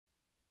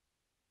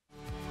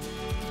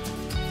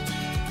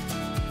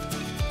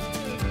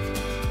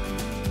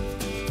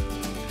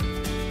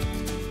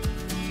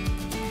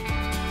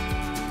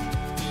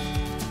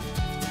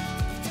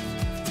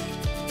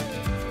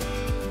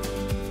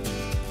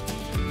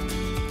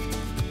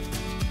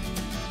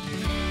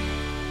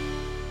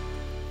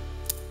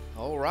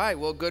right.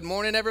 Well, good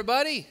morning,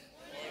 everybody.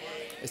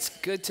 It's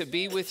good to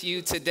be with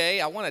you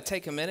today. I want to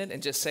take a minute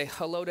and just say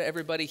hello to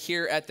everybody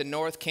here at the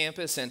North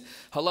Campus and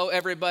hello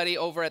everybody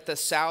over at the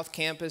South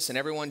Campus and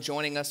everyone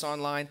joining us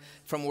online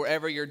from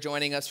wherever you're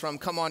joining us from.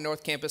 Come on,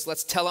 North Campus.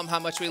 Let's tell them how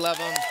much we love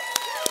them.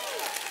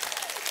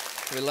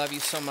 We love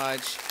you so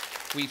much.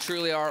 We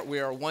truly are. We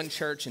are one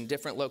church in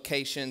different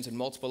locations and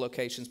multiple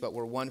locations, but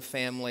we're one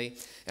family.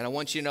 And I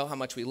want you to know how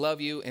much we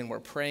love you and we're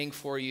praying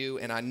for you.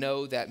 And I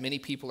know that many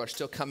people are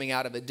still coming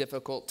out of a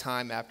difficult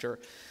time after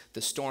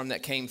the storm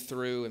that came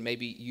through, and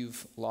maybe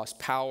you've lost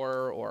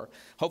power, or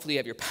hopefully you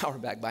have your power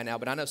back by now.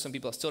 But I know some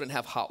people still didn't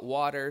have hot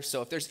water.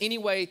 So if there's any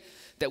way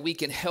that we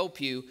can help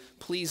you,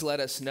 please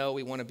let us know.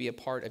 We want to be a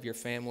part of your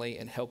family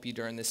and help you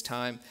during this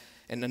time.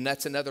 And then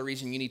that's another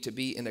reason you need to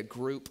be in a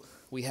group.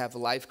 We have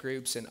life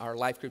groups, and our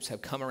life groups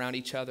have come around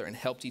each other and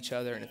helped each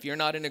other. And if you're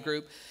not in a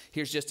group,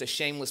 here's just a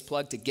shameless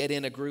plug to get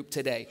in a group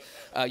today.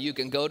 You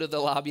can go to the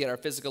lobby at our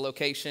physical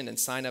location and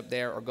sign up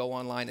there, or go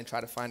online and try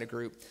to find a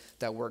group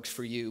that works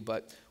for you.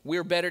 But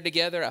we're better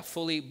together. I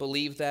fully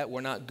believe that.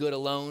 We're not good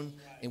alone,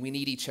 and we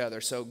need each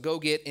other. So go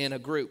get in a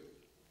group.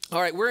 All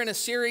right, we're in a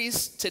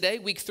series today,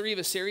 week 3 of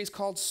a series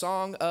called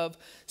Song of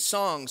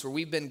Songs, where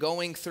we've been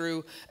going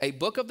through a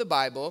book of the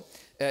Bible.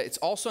 It's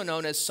also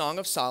known as Song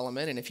of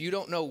Solomon. And if you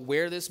don't know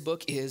where this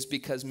book is,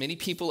 because many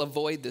people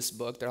avoid this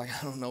book, they're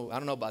like, I don't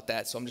know about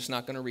that, so I'm just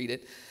not going to read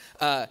it.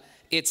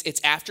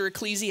 It's after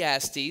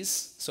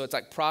Ecclesiastes, so it's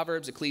like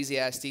Proverbs,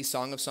 Ecclesiastes,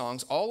 Song of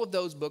Songs. All of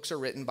those books are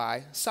written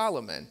by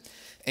Solomon.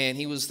 And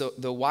he was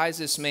the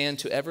wisest man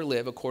to ever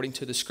live according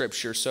to the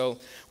scripture. So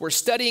we're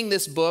studying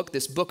this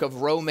book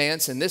of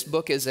romance. And this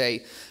book is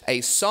a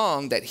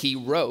song that he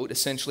wrote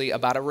essentially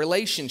about a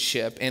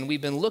relationship. And we've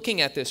been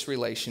looking at this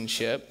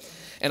relationship.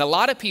 And a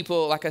lot of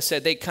people, like I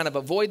said, they kind of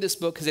avoid this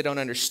book because they don't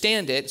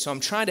understand it. So I'm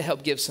trying to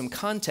help give some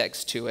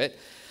context to it.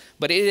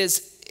 But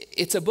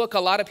it's a book a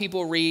lot of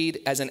people read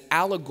as an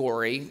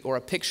allegory or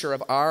a picture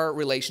of our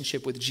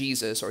relationship with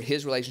Jesus or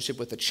his relationship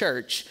with the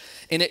church.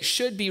 And it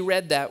should be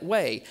read that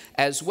way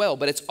as well.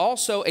 But it's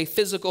also a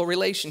physical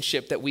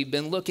relationship that we've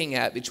been looking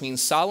at between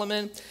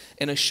Solomon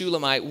and a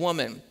Shulamite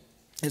woman.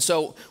 And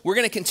so we're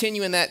going to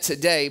continue in that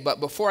today. But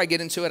before I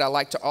get into it, I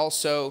like to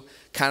also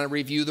kind of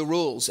review the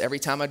rules. Every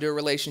time I do a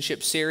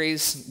relationship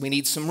series, we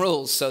need some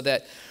rules so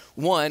that,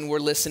 one, we're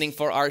listening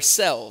for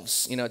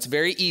ourselves. You know, it's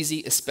very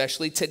easy,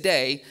 especially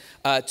today,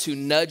 to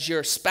nudge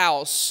your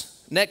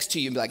spouse next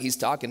to you and be like, he's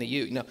talking to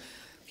you. You know,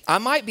 I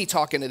might be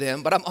talking to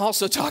them, but I'm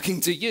also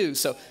talking to you.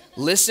 So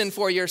listen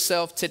for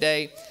yourself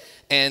today.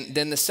 And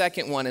then the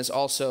second one is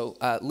also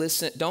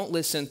don't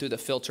listen through the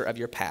filter of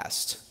your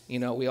past. You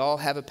know, we all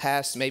have a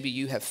past. Maybe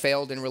you have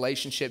failed in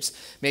relationships.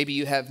 Maybe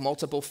you have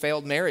multiple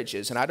failed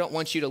marriages. And I don't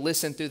want you to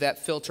listen through that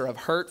filter of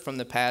hurt from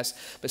the past,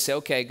 but say,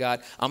 okay,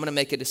 God, I'm going to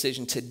make a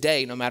decision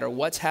today, no matter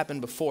what's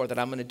happened before, that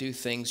I'm going to do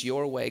things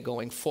your way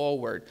going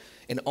forward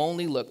and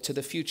only look to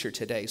the future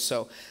today.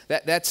 So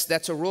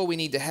that's a rule we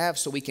need to have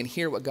so we can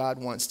hear what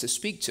God wants to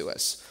speak to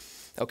us.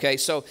 Okay,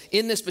 so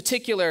in this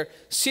particular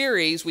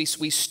series, we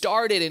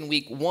started in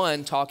week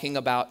 1 talking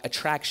about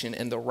attraction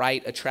and the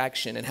right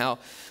attraction and how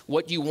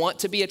what you want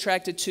to be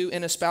attracted to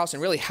in a spouse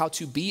and really how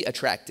to be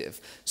attractive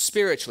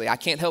spiritually. I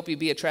can't help you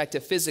be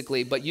attractive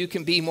physically, but you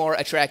can be more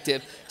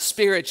attractive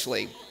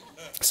spiritually.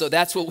 So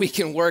that's what we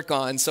can work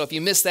on. So if you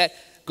missed that,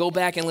 go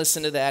back and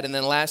listen to that. And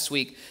then last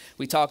week,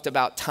 we talked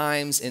about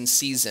times and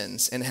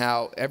seasons and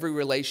how every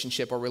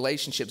relationship or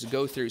relationships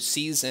go through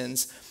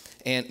seasons.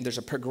 And there's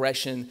a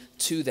progression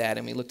to that.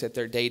 And we looked at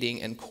their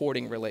dating and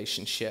courting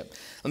relationship.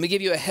 Let me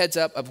give you a heads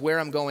up of where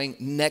I'm going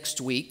next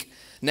week.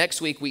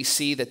 Next week, we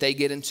see that they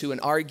get into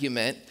an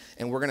argument,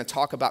 and we're going to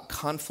talk about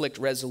conflict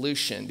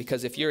resolution.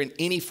 Because if you're in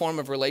any form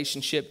of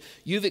relationship,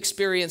 you've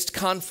experienced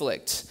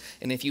conflict.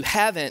 And if you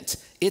haven't,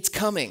 it's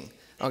coming.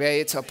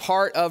 Okay, it's a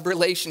part of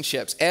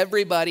relationships.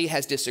 Everybody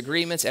has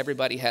disagreements.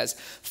 Everybody has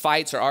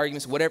fights or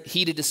arguments, whatever,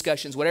 heated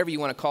discussions, whatever you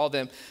want to call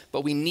them.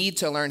 But we need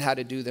to learn how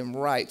to do them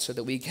right so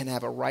that we can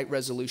have a right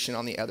resolution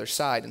on the other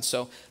side. And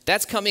so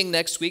that's coming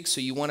next week, so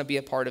you want to be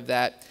a part of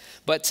that.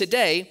 But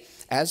today,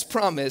 as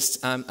promised,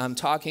 I'm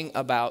talking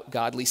about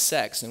godly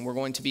sex, and we're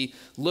going to be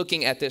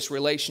looking at this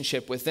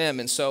relationship with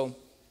them. And so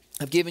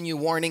I've given you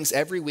warnings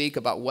every week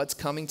about what's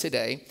coming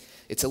today.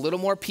 It's a little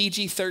more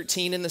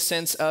PG-13 in the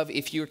sense of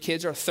if your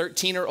kids are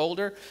 13 or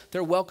older,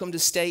 they're welcome to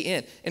stay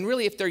in. And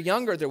really, if they're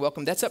younger, they're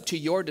welcome. That's up to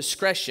your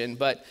discretion.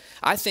 But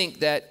I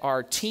think that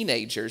our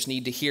teenagers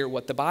need to hear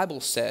what the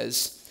Bible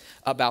says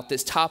about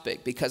this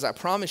topic, because I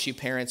promise you,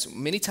 parents,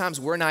 many times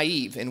we're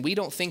naive and we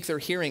don't think they're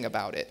hearing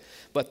about it,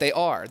 but they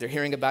are. They're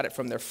hearing about it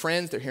from their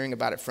friends. They're hearing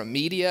about it from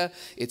media.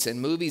 It's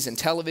in movies and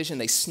television.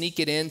 They sneak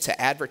it into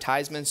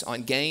advertisements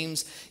on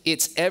games.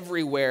 It's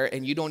everywhere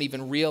and you don't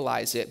even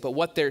realize it. But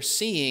what they're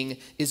seeing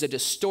is a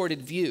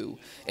distorted view.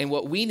 And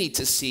what we need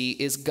to see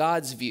is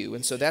God's view.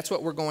 And so that's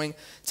what we're going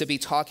to be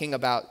talking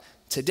about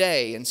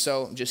today. And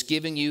so I'm just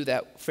giving you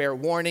that fair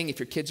warning. If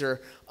your kids are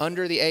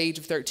under the age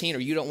of 13 or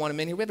you don't want them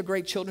in here, we have a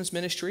great children's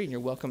ministry and you're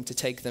welcome to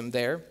take them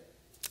there.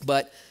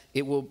 but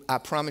it will, I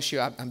promise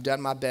you, I've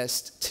done my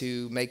best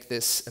to make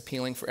this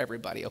appealing for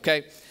everybody,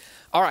 okay?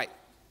 All right,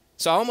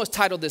 so I almost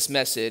titled this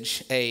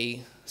message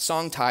a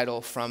song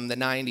title from the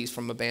 90s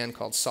from a band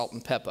called Salt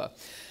and Pepper.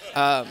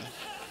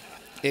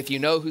 If you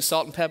know who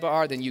Salt and Pepper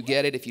are, then you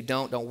get it. If you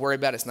don't worry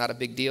about it. It's not a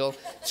big deal.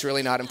 It's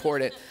really not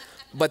important.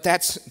 But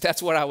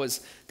that's what I was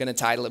going to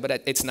title it,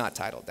 but it's not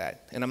titled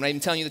that. And I'm not even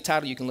telling you the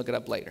title. You can look it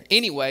up later.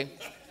 Anyway,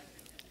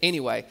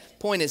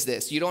 point is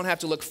this. You don't have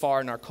to look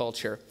far in our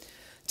culture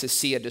to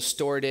see a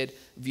distorted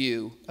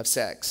view of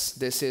sex.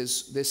 This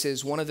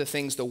is one of the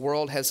things the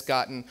world has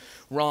gotten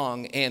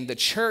wrong, and the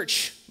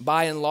church,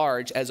 by and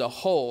large, as a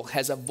whole,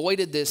 has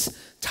avoided this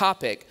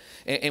topic,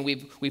 and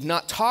we've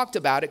not talked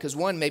about it because,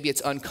 one, maybe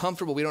it's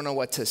uncomfortable, we don't know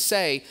what to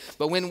say,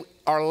 but when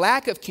our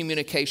lack of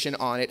communication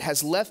on it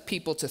has left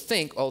people to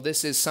think, oh,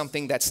 this is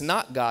something that's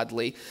not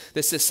godly,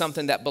 this is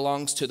something that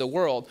belongs to the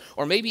world,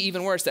 or maybe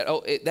even worse, that,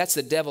 that's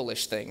the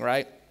devilish thing,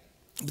 right?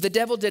 But the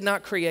devil did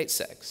not create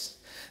sex.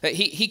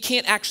 He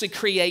can't actually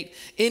create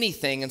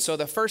anything. And so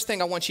the first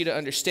thing I want you to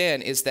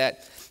understand is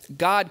that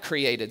God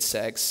created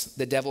sex.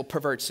 The devil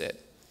perverts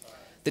it.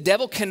 The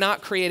devil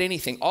cannot create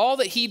anything. All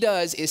that he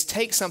does is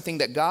take something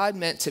that God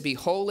meant to be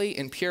holy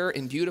and pure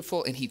and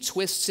beautiful, and he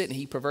twists it and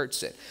he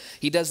perverts it.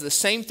 He does the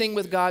same thing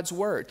with God's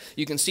word.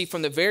 You can see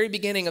from the very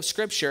beginning of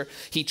Scripture,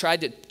 he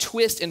tried to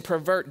twist and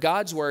pervert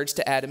God's words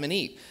to Adam and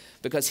Eve,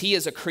 because he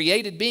is a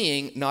created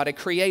being, not a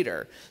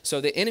creator.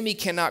 So the enemy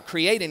cannot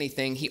create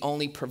anything, he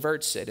only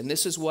perverts it. And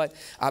this is what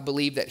I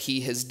believe that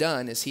he has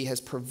done, is he has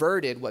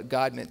perverted what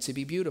God meant to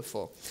be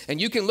beautiful. And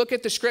you can look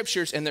at the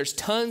scriptures, and there's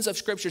tons of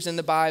scriptures in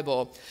the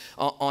Bible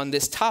on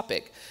this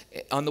topic,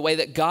 on the way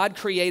that God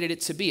created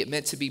it to be. It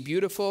meant to be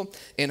beautiful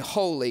and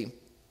holy.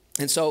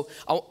 And so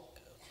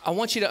I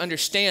want you to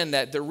understand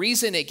that the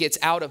reason it gets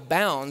out of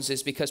bounds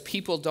is because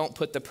people don't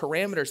put the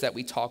parameters that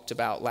we talked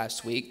about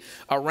last week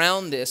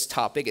around this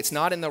topic. It's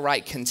not in the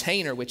right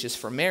container, which is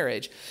for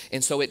marriage.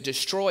 And so it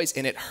destroys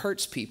and it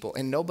hurts people,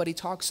 and nobody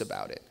talks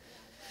about it.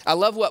 I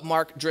love what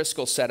Mark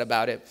Driscoll said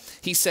about it.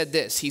 He said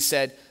this. He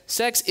said,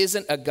 sex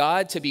isn't a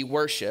god to be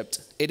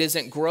worshiped. It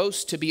isn't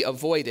gross to be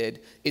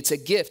avoided. It's a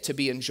gift to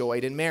be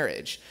enjoyed in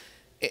marriage.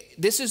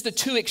 This is the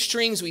two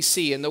extremes we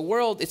see. In the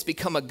world, it's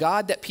become a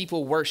god that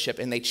people worship,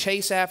 and they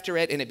chase after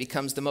it, and it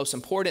becomes the most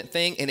important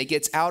thing, and it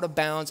gets out of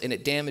bounds, and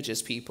it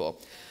damages people.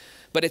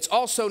 But it's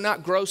also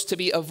not gross to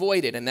be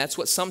avoided, and that's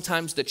what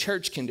sometimes the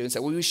church can do, and say,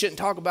 well, we shouldn't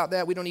talk about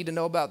that, we don't need to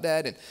know about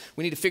that, and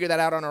we need to figure that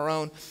out on our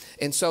own.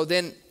 And so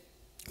then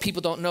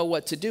people don't know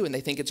what to do, and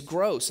they think it's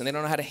gross, and they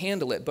don't know how to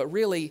handle it. But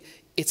really,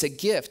 it's a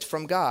gift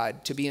from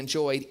God to be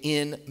enjoyed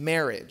in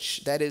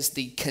marriage. That is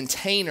the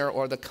container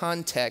or the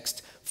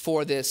context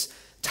for this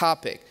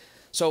topic.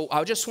 So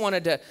I just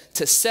wanted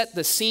to set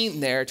the scene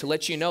there to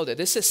let you know that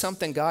this is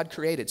something God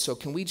created. So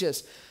can we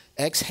just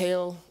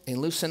exhale and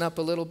loosen up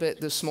a little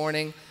bit this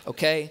morning,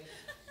 okay?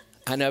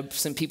 I know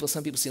some people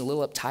seem a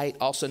little uptight.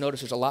 Also notice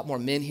there's a lot more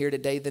men here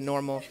today than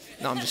normal.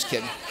 No, I'm just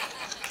kidding.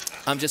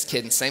 I'm just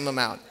kidding, same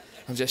amount.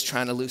 I'm just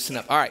trying to loosen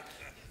up. All right.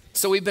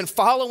 So we've been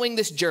following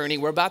this journey.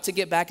 We're about to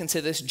get back into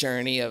this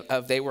journey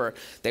of they were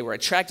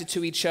attracted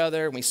to each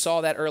other. And we saw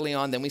that early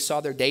on. Then we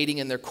saw their dating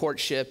and their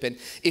courtship. And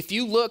if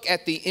you look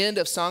at the end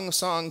of Song of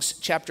Songs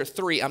chapter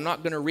 3, I'm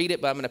not going to read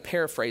it, but I'm going to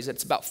paraphrase it.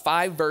 It's about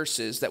 5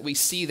 verses that we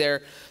see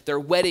their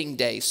wedding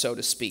day, so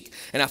to speak.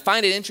 And I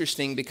find it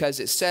interesting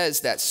because it says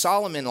that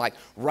Solomon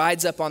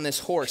rides up on this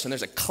horse, and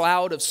there's a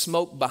cloud of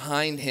smoke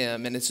behind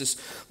him. And it's this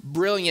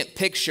brilliant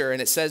picture.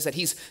 And it says that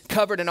he's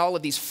covered in all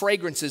of these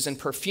fragrances and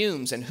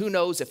perfumes. And who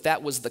knows if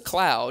that was the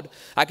cloud.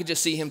 I could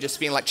just see him just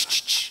being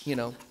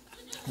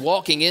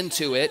walking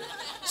into it,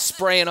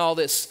 spraying all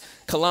this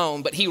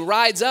cologne. But he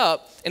rides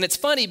up, and it's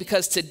funny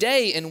because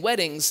today in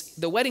weddings,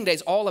 the wedding day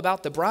is all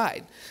about the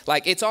bride.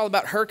 It's all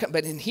about her,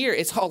 but in here,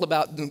 it's all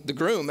about the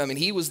groom. I mean,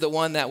 he was the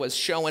one that was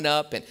showing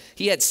up, and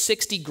he had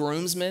 60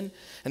 groomsmen,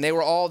 and they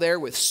were all there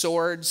with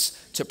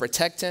swords to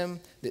protect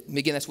him.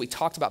 Again, that's what we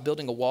talked about,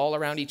 building a wall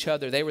around each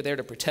other. They were there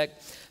to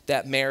protect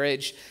that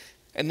marriage.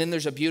 And then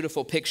there's a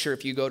beautiful picture,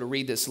 if you go to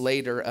read this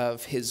later,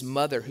 of his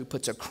mother who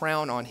puts a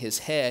crown on his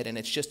head. And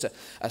it's just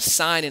a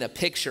sign and a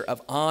picture of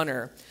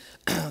honor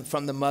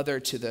from the mother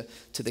to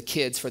the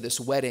kids for this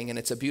wedding. And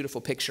it's a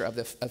beautiful picture of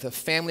the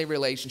family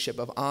relationship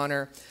of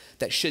honor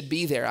that should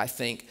be there, I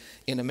think,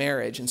 in a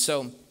marriage. And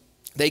so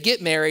they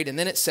get married, and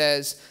then it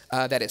says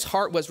that his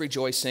heart was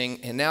rejoicing,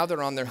 and now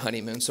they're on their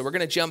honeymoon. So we're going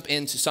to jump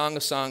into Song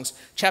of Songs,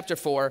 chapter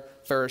 4,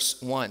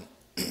 verse 1.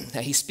 Now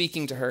he's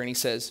speaking to her, and he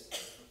says,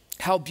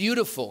 "How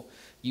beautiful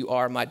you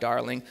are, my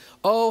darling.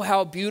 Oh,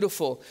 how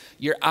beautiful.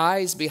 Your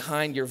eyes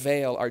behind your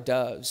veil are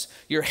doves.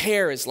 Your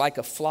hair is like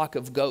a flock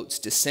of goats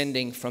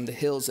descending from the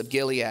hills of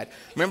Gilead."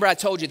 Remember I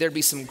told you there'd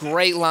be some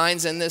great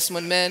lines in this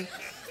one, men?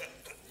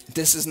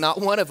 This is not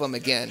one of them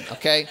again,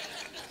 okay?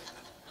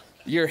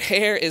 Your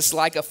hair is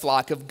like a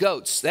flock of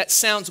goats. That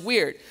sounds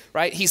weird,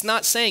 right? He's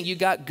not saying you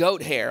got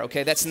goat hair,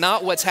 okay? That's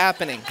not what's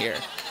happening here.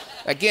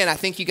 Again, I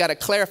think you got to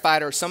clarify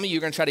it, or some of you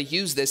are going to try to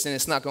use this and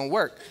it's not going to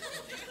work.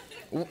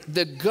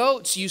 The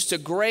goats used to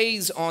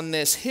graze on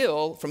this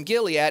hill from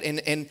Gilead,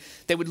 and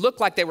they would look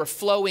like they were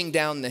flowing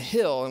down the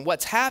hill. And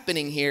what's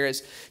happening here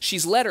is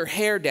she's let her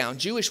hair down.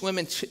 Jewish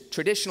women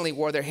traditionally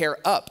wore their hair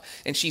up,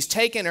 and she's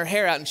taken her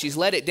hair out and she's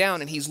let it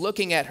down, and he's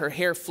looking at her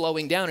hair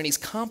flowing down, and he's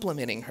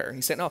complimenting her. And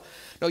he said, no,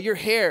 your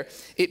hair,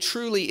 it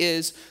truly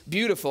is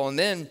beautiful. And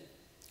then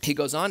he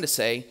goes on to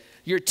say,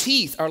 your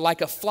teeth are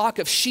like a flock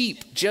of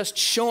sheep just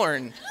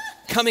shorn,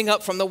 coming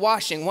up from the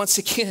washing. Once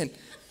again,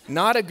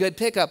 not a good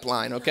pickup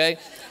line, okay?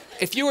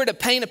 If you were to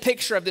paint a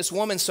picture of this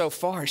woman so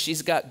far,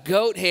 she's got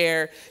goat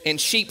hair and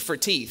sheep for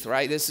teeth,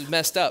 right? This is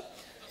messed up.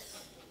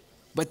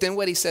 But then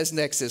what he says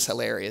next is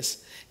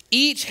hilarious.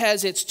 Each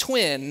has its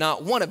twin,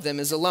 not one of them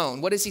is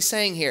alone. What is he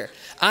saying here?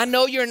 I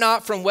know you're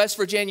not from West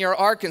Virginia or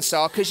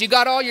Arkansas because you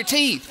got all your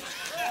teeth.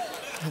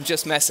 I'm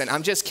just messing.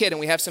 I'm just kidding.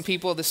 We have some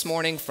people this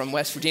morning from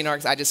West Virginia,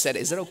 Arkansas. I just said,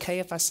 is it okay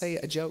if I say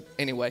a joke?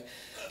 Anyway,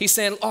 he's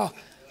saying, oh,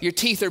 your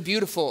teeth are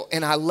beautiful,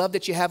 and I love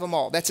that you have them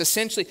all. That's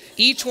essentially,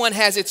 each one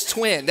has its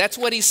twin. That's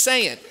what he's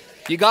saying.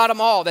 You got them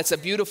all. That's a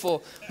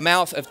beautiful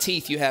mouth of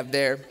teeth you have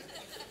there.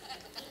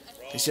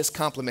 He's just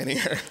complimenting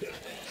her.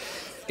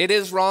 It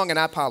is wrong, and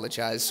I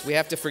apologize. We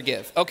have to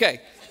forgive.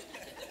 Okay,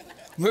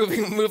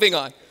 moving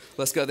on.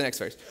 Let's go to the next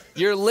verse.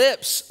 Your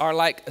lips are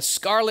like a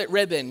scarlet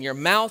ribbon. Your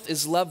mouth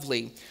is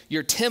lovely.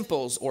 Your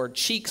temples, or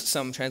cheeks,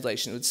 some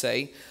translation would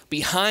say,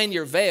 behind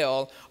your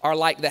veil are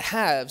like the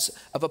halves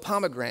of a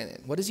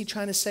pomegranate. What is he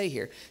trying to say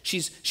here?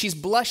 She's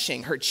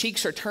blushing. Her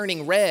cheeks are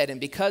turning red.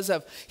 And because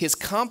of his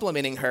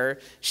complimenting her,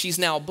 she's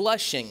now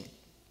blushing.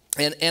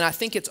 And I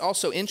think it's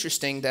also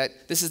interesting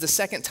that this is the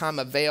second time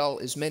a veil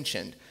is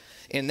mentioned.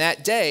 In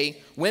that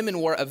day, women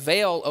wore a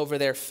veil over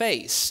their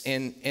face,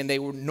 and they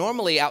were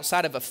normally,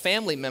 outside of a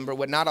family member,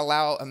 would not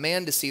allow a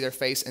man to see their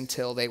face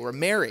until they were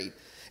married.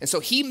 And so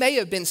he may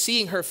have been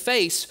seeing her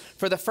face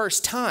for the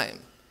first time,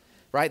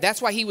 right?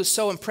 That's why he was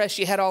so impressed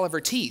she had all of her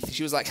teeth.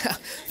 She was like,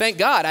 thank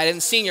God I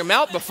didn't see your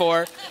mouth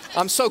before.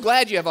 I'm so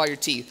glad you have all your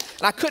teeth.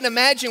 And I couldn't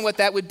imagine what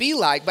that would be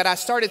like, but I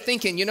started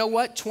thinking, you know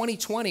what?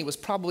 2020 was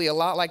probably a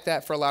lot like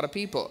that for a lot of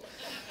people.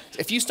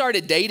 If you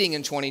started dating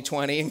in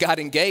 2020 and got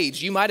engaged,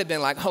 you might have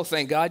been like, oh,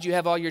 thank God you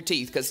have all your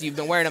teeth because you've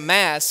been wearing a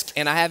mask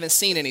and I haven't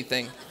seen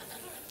anything.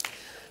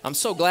 I'm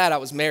so glad I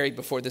was married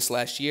before this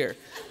last year.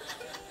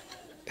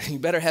 You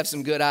better have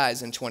some good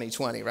eyes in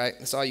 2020, right?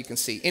 That's all you can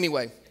see.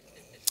 Anyway,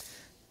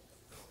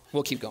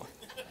 we'll keep going.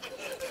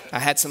 I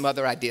had some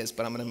other ideas,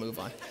 but I'm going to move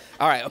on.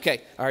 All right,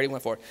 okay. I already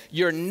went for it.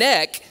 Your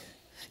neck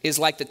is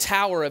like the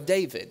Tower of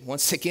David.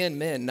 Once again,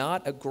 men,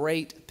 not a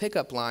great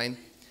pickup line.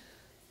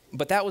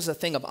 But that was a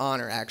thing of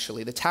honor,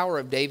 actually. The Tower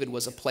of David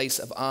was a place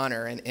of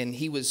honor, and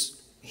he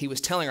was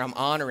telling her, I'm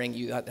honoring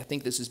you. I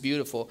think this is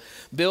beautiful.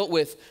 Built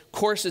with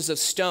courses of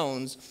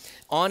stones.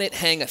 On it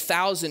hang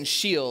 1,000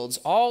 shields,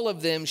 all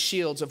of them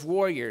shields of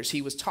warriors.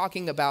 He was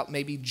talking about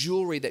maybe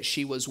jewelry that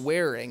she was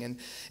wearing. And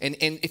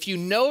if you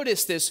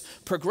notice this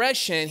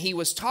progression, he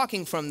was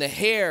talking from the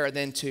hair,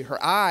 then to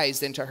her eyes,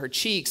 then to her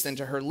cheeks, then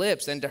to her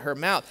lips, then to her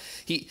mouth.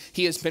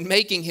 He has been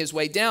making his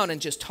way down and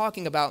just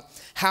talking about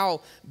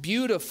how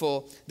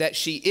beautiful that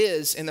she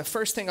is. And the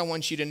first thing I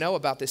want you to know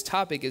about this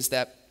topic is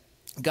that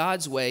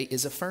God's way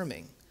is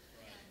affirming.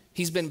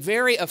 He's been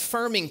very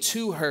affirming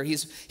to her.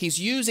 He's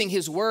using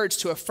his words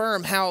to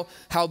affirm how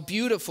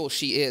beautiful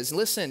she is.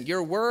 Listen,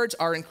 your words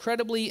are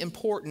incredibly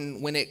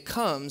important when it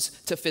comes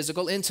to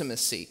physical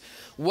intimacy.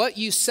 What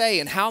you say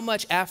and how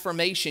much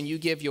affirmation you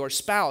give your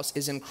spouse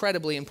is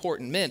incredibly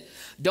important. Men,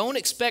 don't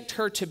expect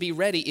her to be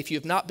ready if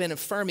you've not been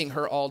affirming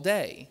her all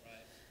day.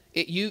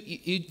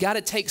 You got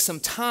to take some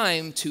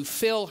time to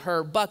fill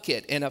her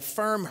bucket and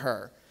affirm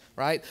her.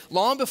 Right?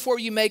 Long before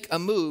you make a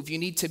move, you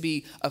need to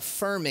be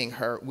affirming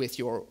her with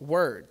your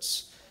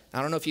words.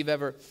 I don't know if you've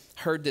ever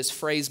heard this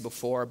phrase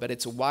before, but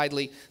it's a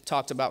widely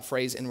talked about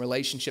phrase in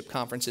relationship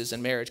conferences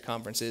and marriage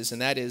conferences,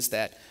 and that is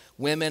that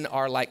women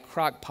are like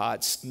crock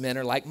pots, men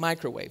are like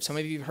microwaves. Some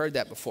of you have heard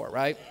that before,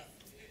 right?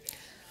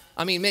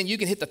 I mean, men, you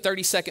can hit the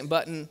 30-second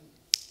button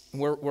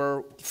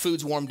where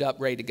food's warmed up,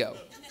 ready to go,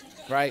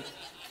 right?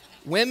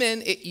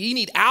 Women, you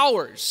need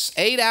hours,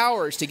 8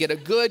 hours to get a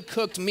good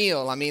cooked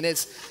meal. I mean,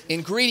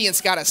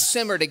 ingredients got to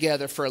simmer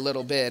together for a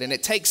little bit, and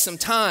it takes some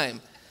time,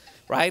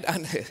 right?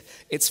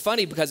 It's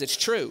funny because it's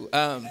true.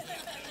 But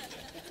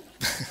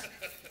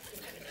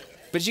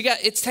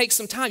it takes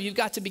some time. You've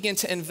got to begin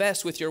to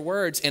invest with your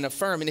words and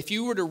affirm. And if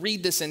you were to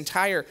read this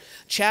entire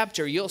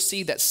chapter, you'll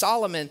see that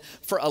Solomon,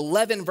 for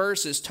 11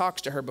 verses,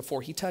 talks to her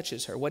before he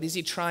touches her. What is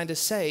he trying to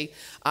say?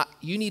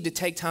 You need to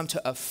take time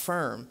to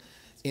affirm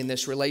in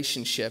this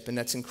relationship, and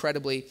that's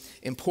incredibly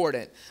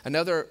important.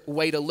 Another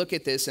way to look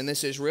at this, and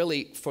this is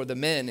really for the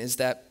men, is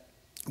that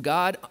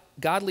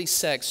godly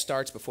sex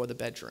starts before the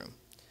bedroom.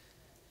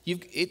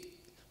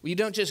 You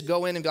don't just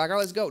go in and be like, oh,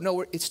 let's go. No,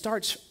 it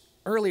starts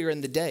earlier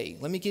in the day.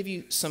 Let me give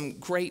you some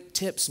great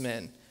tips,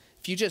 men.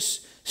 If you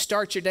just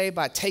start your day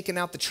by taking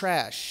out the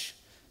trash,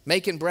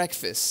 making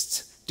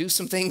breakfast, do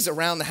some things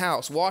around the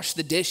house, wash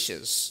the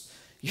dishes,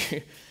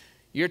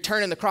 you're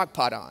turning the crock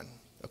pot on,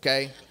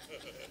 okay?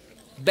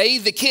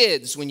 Bathe the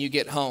kids when you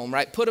get home,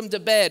 right? Put them to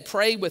bed,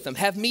 pray with them,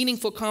 have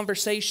meaningful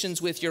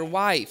conversations with your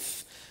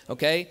wife,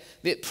 okay?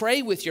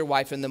 Pray with your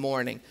wife in the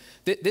morning.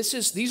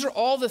 These are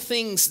all the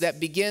things that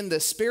begin the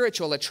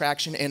spiritual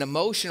attraction and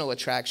emotional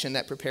attraction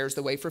that prepares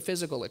the way for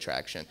physical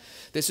attraction.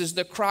 This is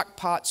the crock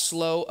pot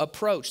slow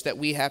approach that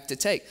we have to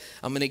take.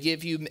 I'm going to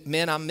give you,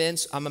 men, I'm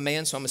a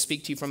man, so I'm going to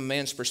speak to you from a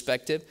man's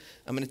perspective.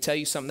 I'm going to tell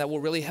you something that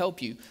will really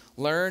help you.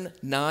 Learn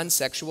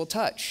non-sexual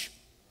touch.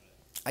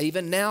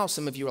 Even now,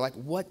 some of you are like,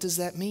 what does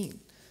that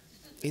mean?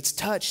 It's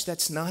touch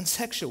that's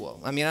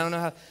non-sexual. I mean, I don't know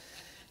how.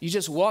 You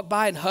just walk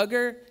by and hug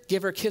her,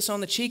 give her a kiss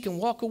on the cheek, and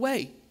walk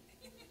away.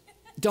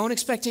 Don't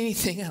expect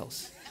anything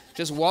else.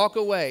 Just walk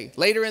away.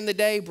 Later in the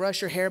day,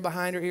 brush your hair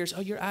behind her ears. Oh,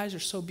 your eyes are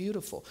so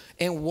beautiful.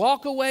 And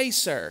walk away,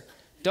 sir.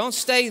 Don't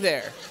stay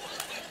there.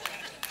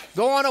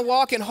 Go on a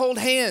walk and hold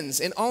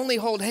hands, and only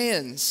hold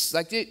hands.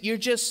 Like you're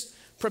just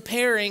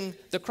preparing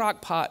the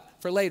crock pot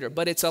for later.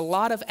 But it's a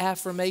lot of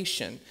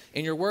affirmation,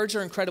 and your words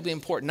are incredibly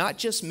important. Not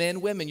just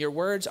men, women. Your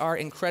words are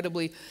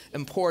incredibly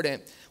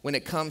important when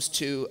it comes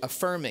to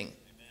affirming.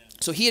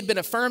 So he had been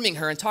affirming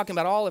her and talking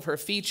about all of her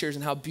features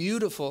and how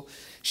beautiful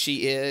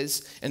she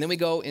is. And then we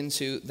go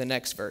into the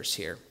next verse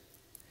here.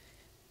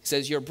 He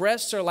says, your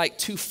breasts are like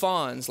two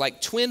fawns,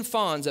 like twin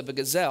fawns of a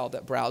gazelle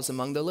that browse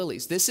among the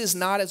lilies. This is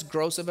not as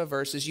gross of a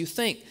verse as you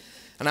think.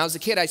 And I was a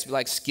kid, I used to be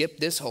like, skip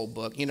this whole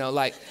book. You know,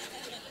 like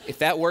if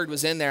that word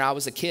was in there, I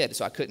was a kid.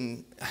 So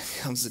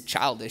I was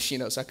childish,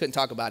 so I couldn't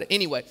talk about it.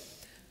 Anyway,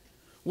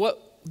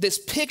 this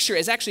picture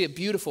is actually a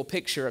beautiful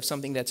picture of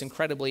something that's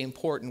incredibly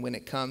important when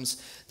it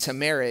comes to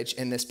marriage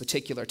in this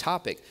particular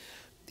topic.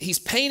 He's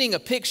painting a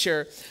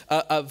picture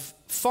of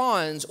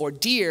fawns or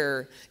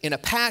deer in a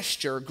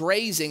pasture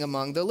grazing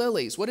among the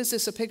lilies. What is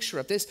this a picture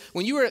of?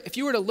 If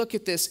you were to look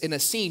at this in a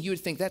scene, you would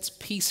think that's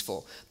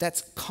peaceful,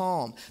 that's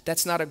calm,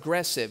 that's not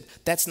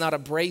aggressive, that's not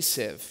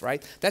abrasive,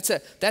 right? That's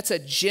a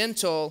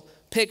gentle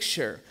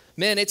picture.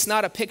 Men, it's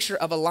not a picture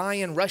of a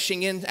lion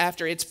rushing in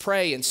after its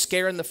prey and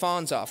scaring the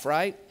fawns off,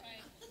 right?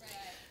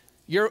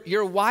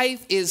 Your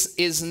wife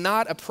is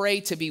not a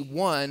prey to be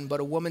won, but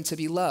a woman to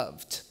be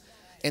loved.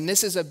 And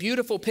this is a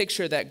beautiful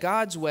picture that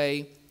God's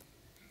way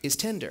is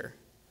tender.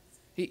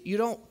 You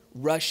don't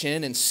rush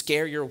in and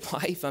scare your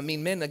wife. I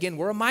mean, men, again,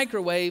 we're a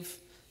microwave,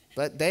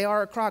 but they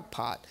are a crock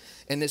pot.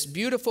 And this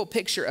beautiful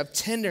picture of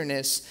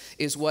tenderness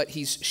is what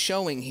he's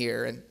showing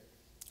here. And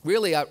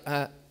really,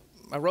 I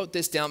wrote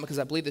this down because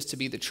I believe this to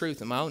be the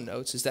truth in my own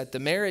notes, is that the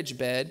marriage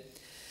bed,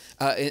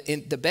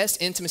 the best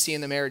intimacy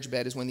in the marriage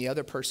bed is when the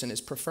other person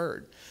is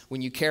preferred.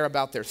 When you care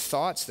about their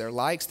thoughts, their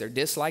likes, their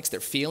dislikes, their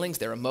feelings,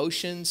 their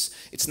emotions.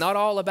 It's not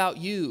all about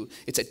you.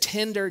 It's a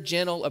tender,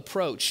 gentle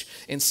approach.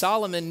 And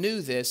Solomon knew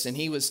this, and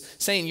he was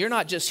saying, you're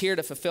not just here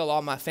to fulfill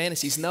all my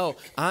fantasies. No,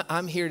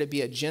 I'm here to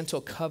be a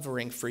gentle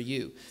covering for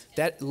you.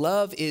 That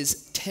love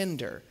is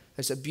tender.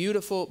 There's a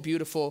beautiful,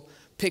 beautiful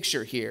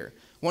picture here.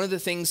 One of the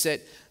things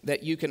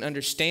that you can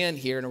understand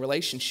here in a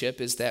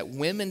relationship is that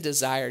women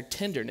desire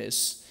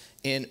tenderness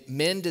and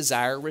men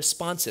desire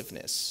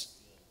responsiveness.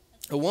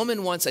 A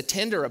woman wants a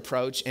tender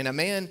approach and a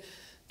man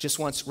just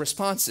wants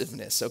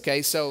responsiveness,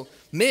 okay? So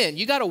men,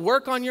 you got to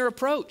work on your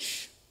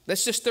approach.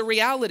 That's just the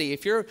reality.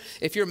 If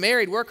you're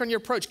married, work on your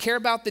approach. Care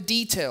about the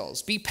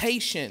details. Be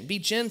patient, be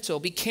gentle,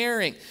 be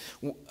caring,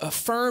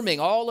 affirming,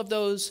 all of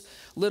those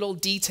little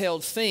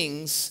detailed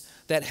things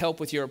that help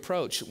with your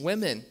approach.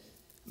 Women,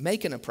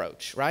 make an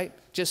approach, right?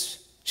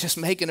 Just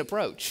make an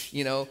approach,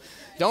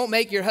 Don't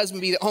make your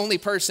husband be the only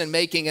person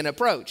making an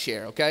approach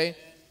here, okay?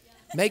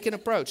 Make an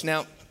approach.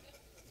 Now,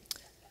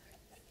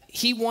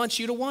 he wants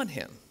you to want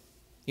him.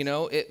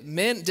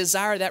 Men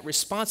desire that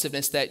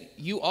responsiveness, that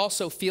you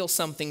also feel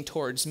something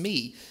towards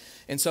me.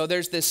 And so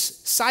there's this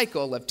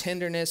cycle of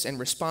tenderness and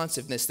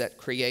responsiveness that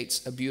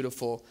creates a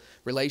beautiful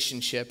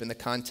relationship in the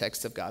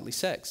context of godly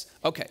sex.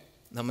 Okay,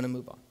 I'm going to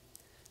move on.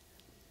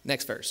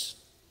 Next verse.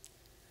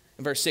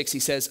 In verse 6, he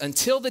says,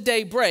 until the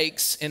day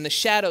breaks and the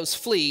shadows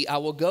flee, I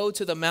will go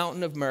to the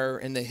mountain of myrrh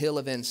and the hill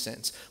of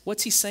incense.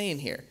 What's he saying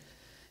here?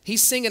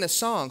 He's singing a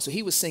song. So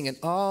he was singing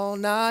all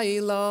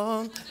night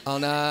long, all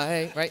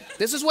night, right?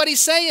 This is what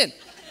he's saying.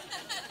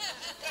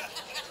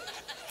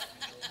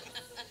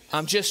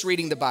 I'm just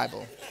reading the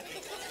Bible.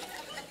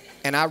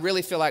 And I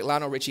really feel like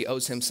Lionel Richie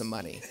owes him some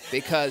money,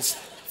 because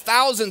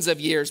thousands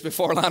of years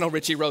before Lionel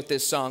Richie wrote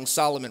this song,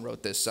 Solomon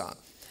wrote this song.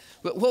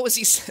 But what was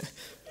he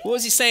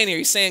saying here?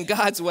 He's saying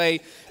God's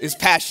way is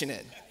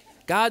passionate.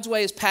 God's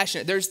way is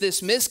passionate. There's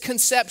this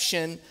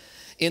misconception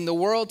in the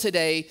world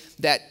today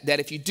that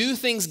if you do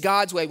things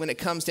God's way when it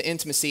comes to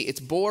intimacy,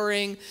 it's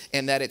boring,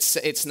 and that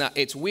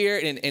it's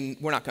weird, and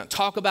we're not going to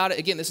talk about it.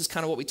 Again, this is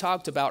kind of what we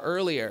talked about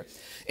earlier,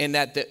 and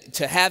that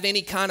to have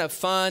any kind of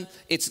fun,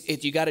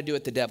 you got to do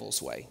it the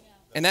devil's way.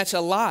 And that's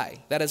a lie.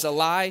 That is a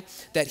lie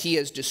that he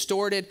has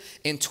distorted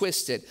and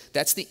twisted.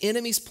 That's the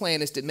enemy's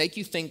plan, is to make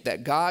you think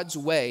that God's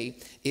way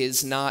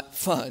is not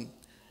fun.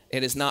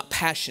 It is not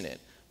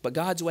passionate. But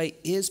God's way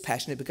is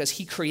passionate because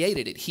he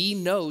created it. He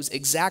knows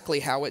exactly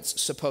how it's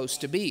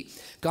supposed to be.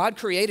 God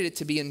created it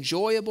to be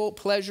enjoyable,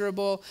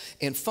 pleasurable,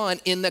 and fun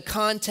in the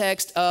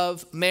context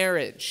of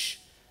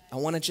marriage. I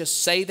want to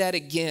just say that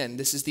again.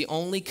 This is the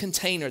only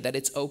container that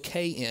it's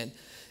okay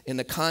in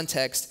the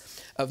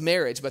context of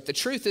marriage. But the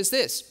truth is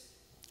this: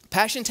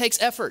 passion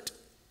takes effort.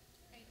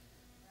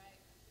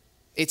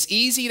 It's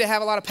easy to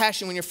have a lot of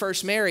passion when you're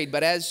first married,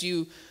 but as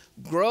you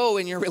grow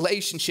in your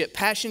relationship,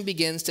 passion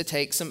begins to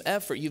take some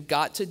effort. You've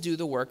got to do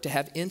the work to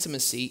have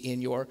intimacy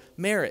in your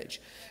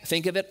marriage.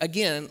 Think of it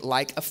again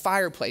like a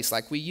fireplace,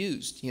 like we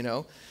used,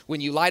 When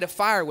you light a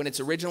fire, when it's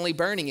originally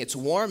burning, it's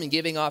warm and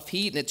giving off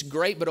heat, and it's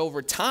great, but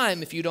over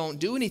time, if you don't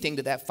do anything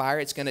to that fire,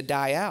 it's going to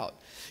die out.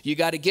 You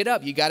got to get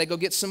up. You got to go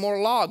get some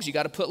more logs. You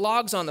got to put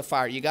logs on the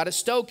fire. You got to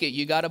stoke it.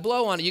 You got to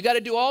blow on it. You got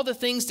to do all the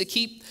things to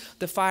keep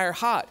the fire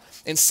hot.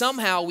 And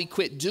somehow we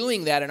quit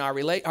doing that in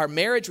our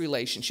marriage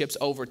relationships.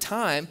 Over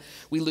time,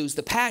 we lose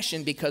the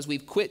passion because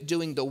we've quit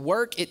doing the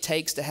work it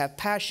takes to have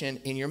passion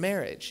in your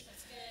marriage.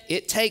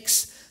 It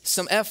takes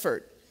some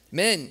effort.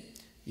 Men,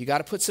 you got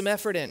to put some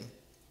effort in.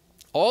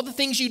 All the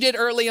things you did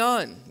early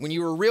on when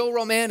you were real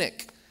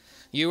romantic,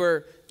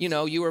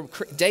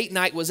 date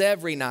night was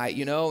every night,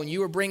 and you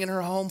were bringing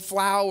her home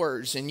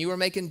flowers, and you were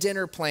making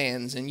dinner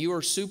plans, and you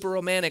were super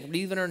romantic,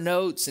 leaving her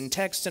notes and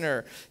texting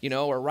her,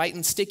 or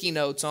writing sticky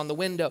notes on the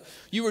window.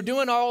 You were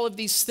doing all of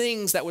these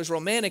things that was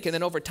romantic, and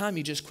then over time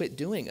you just quit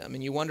doing them,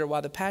 and you wonder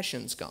why the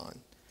passion's gone.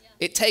 Yeah.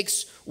 It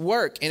takes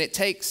work, and it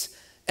takes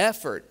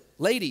effort.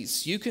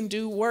 Ladies, you can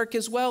do work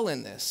as well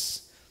in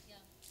this. Yeah.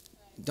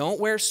 Right. Don't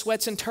wear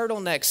sweats and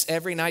turtlenecks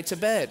every night to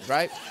bed,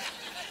 right?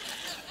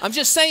 I'm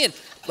just saying.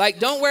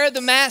 Don't wear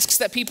the masks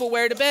that people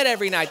wear to bed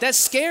every night. That's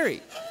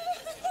scary.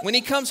 When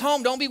he comes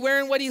home, don't be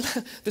wearing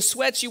the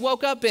sweats you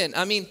woke up in.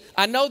 I mean,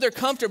 I know they're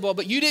comfortable,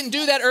 but you didn't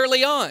do that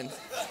early on.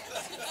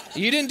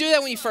 You didn't do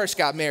that when you first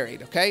got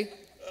married, okay?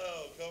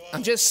 Oh, come on.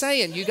 I'm just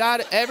saying,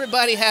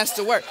 everybody has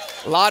to work.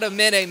 A lot of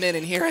men, amen,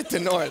 in here at the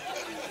North.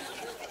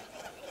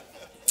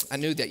 I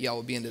knew that y'all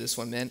would be into this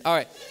one, men. All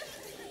right.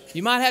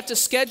 You might have to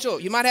schedule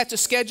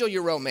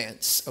your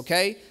romance,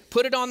 okay?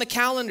 Put it on the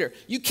calendar.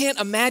 You can't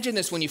imagine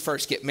this when you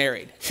first get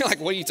married. You're like,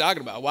 what are you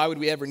talking about? Why would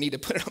we ever need to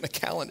put it on the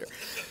calendar?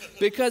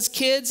 Because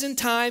kids and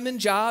time and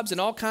jobs and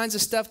all kinds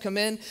of stuff come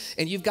in,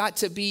 and you've got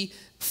to be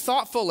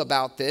thoughtful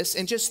about this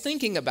and just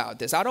thinking about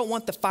this. I don't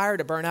want the fire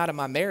to burn out of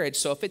my marriage,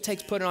 so if it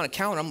takes putting it on a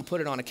calendar, I'm going to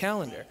put it on a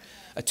calendar.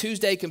 A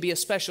Tuesday can be a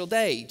special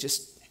day.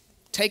 Just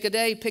take a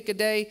day, pick a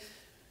day.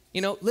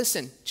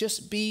 Listen,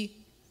 just be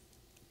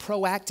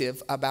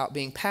proactive about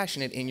being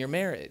passionate in your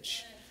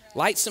marriage.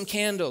 Light some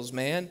candles,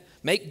 man.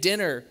 Make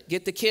dinner.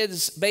 Get the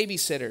kids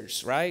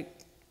babysitters, right?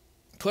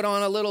 Put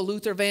on a little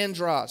Luther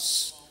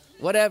Vandross.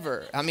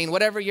 Whatever. I mean,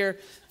 whatever your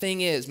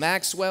thing is.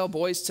 Maxwell,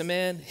 Boys to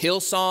Men,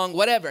 Hillsong,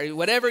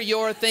 whatever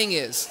your thing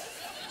is.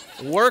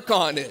 Work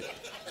on it.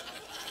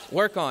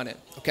 Work on it,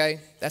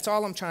 okay? That's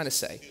all I'm trying to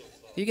say.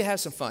 You can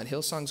have some fun.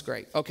 Hillsong's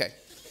great. Okay.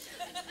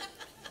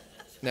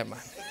 Never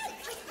mind.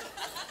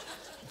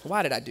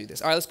 Why did I do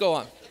this? All right, let's go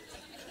on.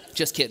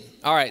 Just kidding.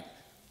 All right,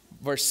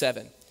 verse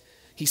 7.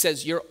 He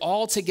says, "You're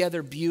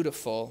altogether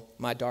beautiful,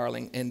 my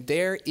darling, and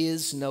there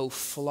is no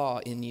flaw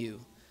in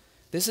you."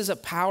 This is a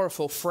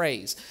powerful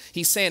phrase.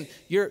 He's saying,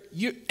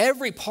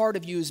 every part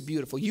of you is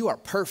beautiful. You are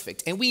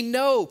perfect. And we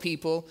know,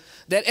 people,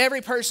 that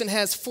every person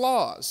has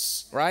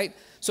flaws, right?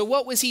 So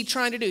what was he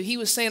trying to do? He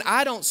was saying,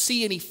 I don't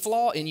see any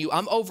flaw in you.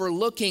 I'm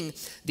overlooking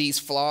these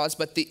flaws.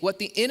 But what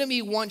the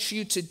enemy wants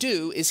you to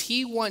do is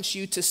he wants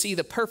you to see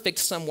the perfect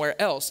somewhere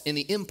else in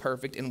the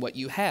imperfect in what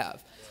you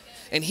have.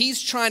 And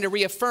he's trying to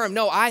reaffirm,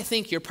 no, I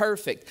think you're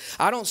perfect.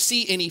 I don't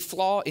see any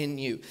flaw in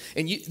you.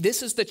 And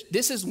this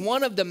is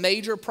one of the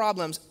major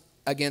problems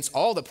against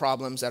all the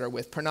problems that are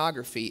with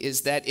pornography,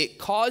 is that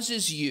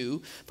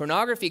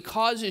pornography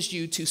causes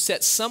you to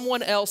set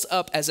someone else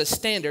up as a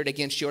standard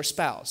against your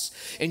spouse.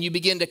 And you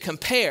begin to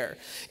compare.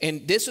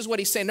 And this is what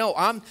he's saying,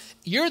 no,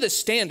 you're the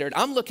standard.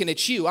 I'm looking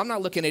at you. I'm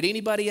not looking at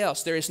anybody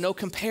else. There is no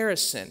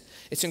comparison.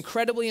 It's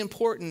incredibly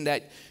important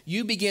that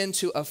you begin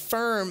to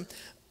affirm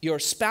your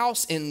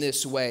spouse in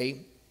this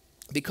way,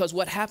 because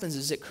what happens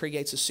is it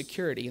creates a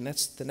security. And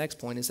that's the next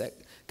point, is that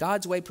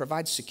God's way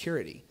provides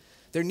security.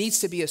 There needs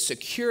to be a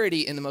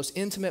security in the most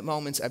intimate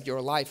moments of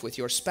your life with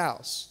your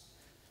spouse.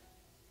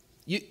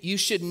 You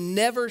should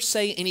never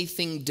say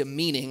anything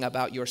demeaning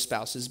about your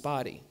spouse's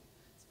body.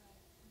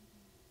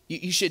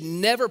 You should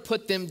never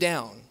put them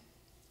down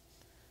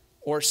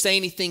or say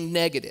anything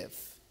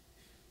negative.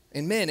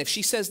 And men, if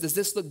she says, does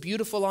this look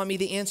beautiful on me?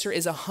 The answer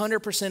is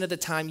 100% of the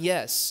time,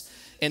 yes.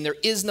 And there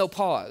is no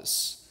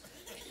pause.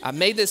 I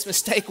made this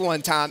mistake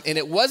one time, and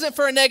it wasn't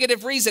for a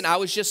negative reason. I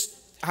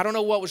don't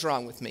know what was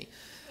wrong with me.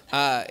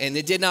 And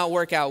it did not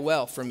work out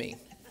well for me.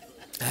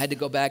 I had to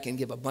go back and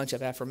give a bunch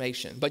of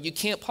affirmation. But you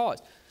can't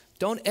pause.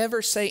 Don't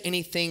ever say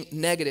anything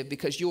negative,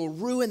 because you'll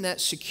ruin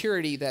that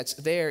security that's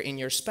there in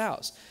your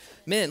spouse.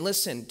 Men,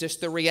 listen, just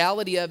the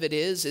reality of it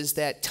is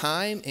that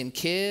time and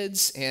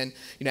kids and,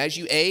 as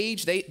you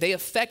age, they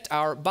affect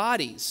our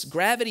bodies.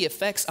 Gravity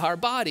affects our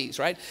bodies,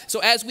 right?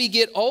 So as we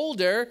get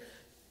older,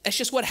 that's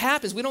just what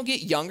happens. We don't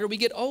get younger, we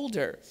get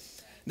older.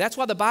 That's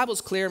why the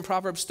Bible's clear in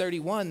Proverbs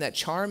 31 that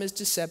charm is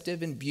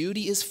deceptive and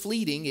beauty is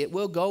fleeting. It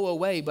will go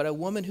away, but a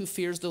woman who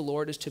fears the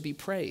Lord is to be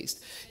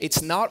praised.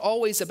 It's not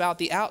always about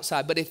the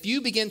outside, but if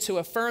you begin to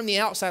affirm the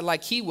outside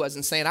like he was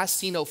and saying, I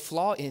see no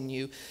flaw in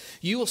you,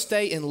 you will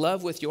stay in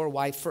love with your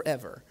wife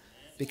forever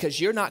because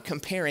you're not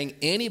comparing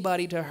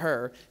anybody to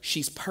her.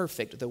 She's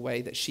perfect the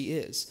way that she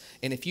is.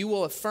 And if you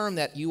will affirm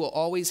that, you will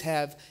always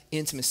have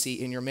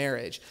intimacy in your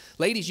marriage.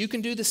 Ladies, you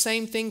can do the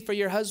same thing for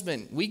your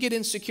husband. We get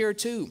insecure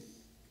too.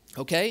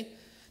 Okay?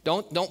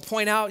 Don't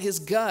point out his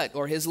gut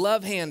or his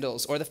love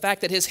handles or the fact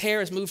that his hair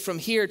has moved from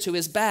here to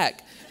his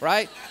back,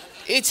 right?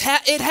 It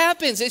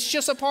happens. It's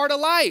just a part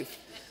of life.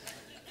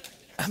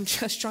 I'm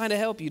just trying to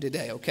help you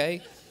today,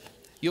 okay?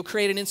 You'll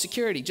create an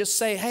insecurity. Just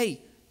say,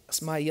 hey,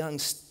 that's my young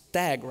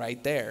stag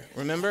right there.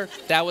 Remember?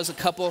 That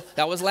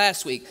was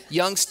last week.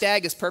 Young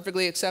stag is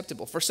perfectly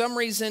acceptable. For some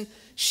reason,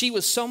 she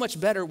was so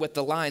much better with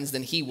the lines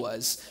than he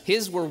was.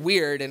 His were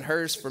weird and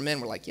hers for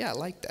men were like, yeah, I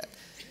like that.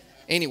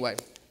 Anyway.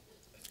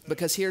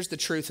 Because here's the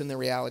truth and the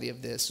reality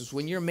of this, is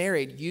when you're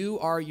married, you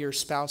are your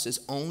spouse's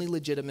only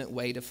legitimate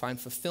way to find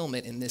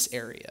fulfillment in this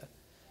area.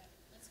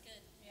 That's good.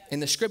 Yeah.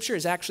 And the scripture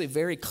is actually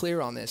very clear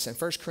on this. In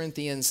 1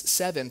 Corinthians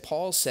 7,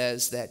 Paul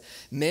says that,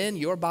 men,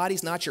 your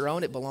body's not your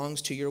own, it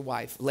belongs to your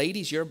wife.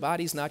 Ladies, your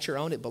body's not your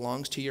own, it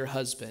belongs to your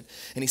husband.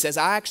 And he says,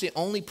 I actually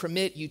only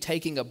permit you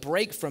taking a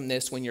break from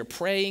this when you're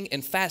praying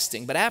and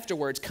fasting. But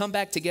afterwards, come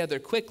back together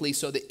quickly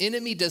so the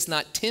enemy does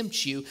not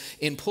tempt you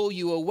and pull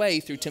you away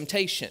through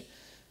temptation.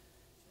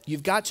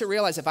 You've got to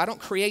realize if I don't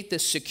create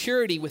this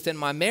security within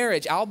my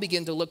marriage, I'll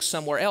begin to look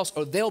somewhere else,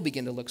 or they'll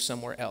begin to look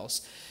somewhere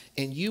else.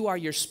 And you are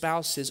your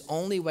spouse's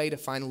only way to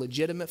find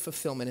legitimate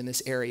fulfillment in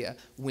this area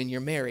when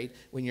you're married.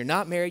 When you're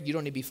not married, you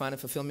don't need to be finding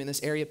fulfillment in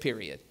this area,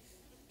 period.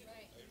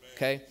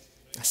 Okay?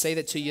 I say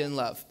that to you in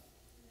love.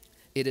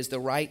 It is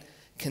the right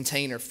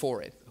container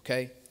for it,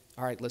 okay?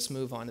 All right, let's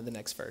move on to the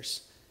next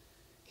verse.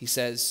 He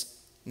says,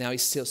 now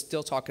he's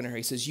still talking to her.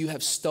 He says, you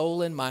have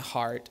stolen my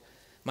heart,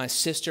 my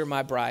sister,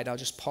 my bride. I'll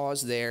just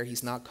pause there.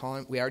 He's not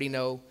calling. We already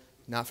know,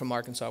 not from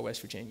Arkansas,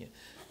 West Virginia.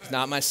 It's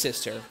not my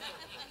sister.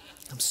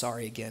 I'm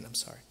sorry again. I'm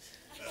sorry.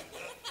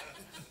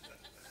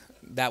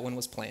 That one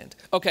was planned.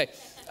 Okay.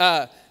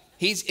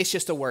 It's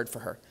just a word for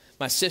her.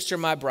 My sister,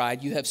 my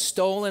bride, you have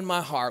stolen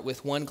my heart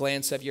with one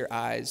glance of your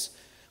eyes,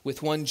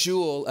 with one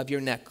jewel of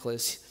your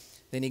necklace.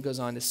 Then he goes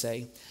on to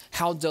say,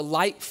 how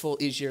delightful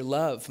is your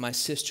love, my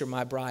sister,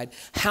 my bride.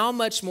 How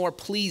much more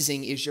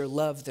pleasing is your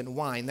love than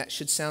wine? That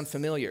should sound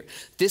familiar.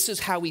 This is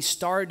how we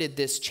started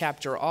this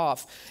chapter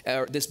off,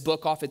 this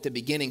book off at the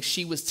beginning.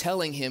 She was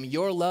telling him,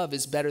 your love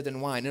is better than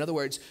wine. In other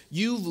words,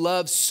 you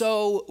love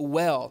so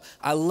well.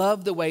 I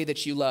love the way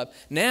that you love.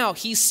 Now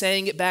he's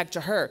saying it back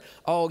to her.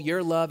 Oh,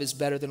 your love is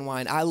better than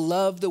wine. I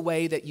love the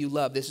way that you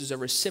love. This is a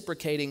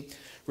reciprocating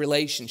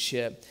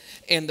relationship,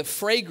 and the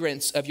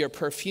fragrance of your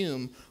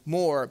perfume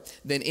more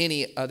than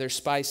any other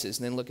spices.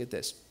 And then look at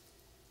this.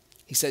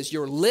 He says,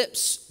 your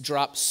lips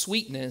drop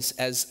sweetness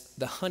as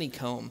the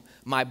honeycomb.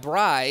 My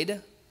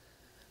bride,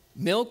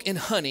 milk and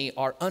honey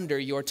are under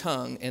your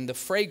tongue, and the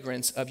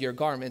fragrance of your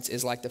garments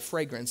is like the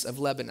fragrance of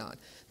Lebanon.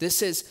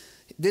 This is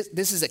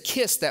a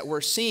kiss that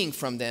we're seeing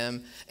from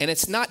them, and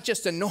it's not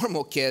just a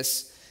normal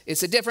kiss.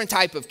 It's a different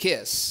type of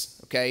kiss,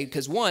 okay?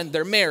 Because one,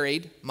 they're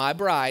married, my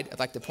bride. I'd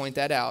like to point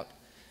that out.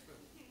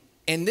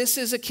 And this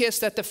is a kiss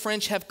that the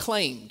French have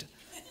claimed.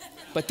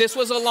 But this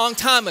was a long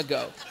time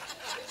ago.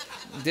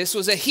 This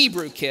was a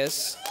Hebrew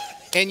kiss.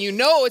 And you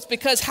know it's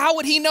because how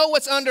would he know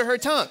what's under her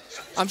tongue?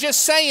 I'm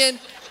just saying,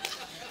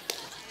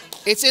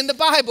 it's in the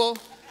Bible.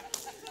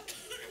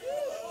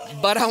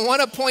 But I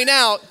want to point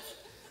out,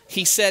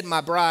 he said my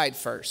bride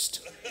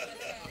first.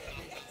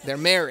 They're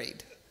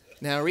married.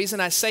 Now, the reason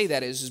I say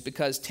that is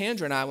because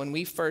Tandra and I, when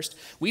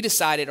I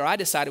decided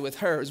with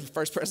her, it was the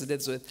first person I did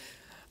this with,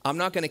 I'm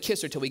not going to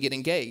kiss her till we get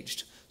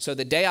engaged. So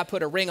the day I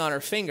put a ring on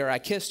her finger, I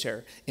kissed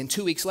her. And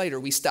 2 weeks later,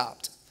 we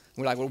stopped.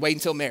 We're like, we're waiting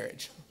until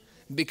marriage.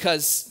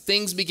 Because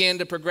things began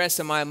to progress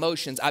in my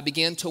emotions. I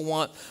began to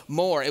want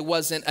more. It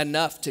wasn't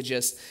enough to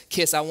just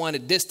kiss. I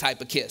wanted this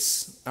type of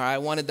kiss. Or I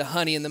wanted the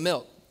honey and the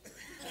milk.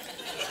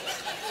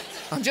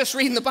 I'm just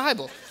reading the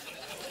Bible.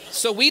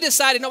 So we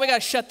decided, no, we got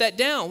to shut that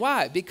down.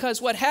 Why?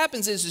 Because what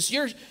happens is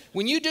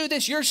when you do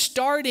this, you're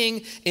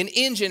starting an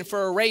engine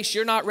for a race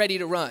you're not ready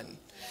to run.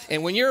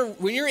 And when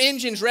your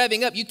engine's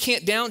revving up, you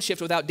can't downshift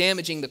without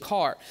damaging the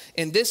car.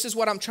 And this is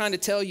what I'm trying to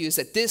tell you, is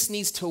that this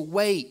needs to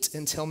wait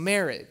until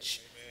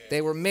marriage. Amen.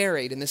 They were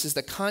married, and this is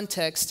the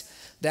context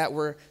that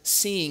we're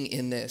seeing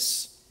in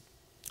this.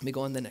 Let me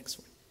go on to the next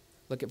one.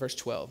 Look at verse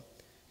 12.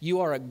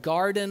 You are a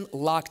garden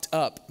locked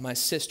up, my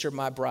sister,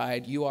 my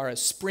bride. You are a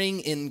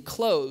spring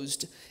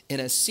enclosed in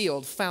a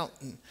sealed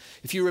fountain.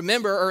 If you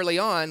remember early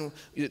on,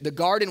 the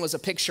garden was a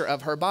picture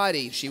of her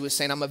body. She was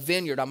saying, I'm a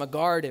vineyard, I'm a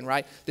garden,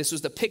 right? This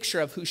was the picture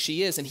of who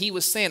she is. And he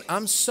was saying,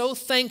 I'm so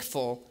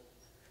thankful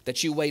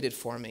that you waited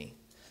for me.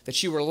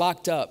 that you were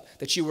locked up,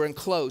 that you were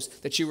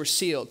enclosed, that you were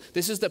sealed.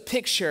 This is the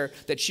picture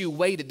that you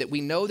waited, that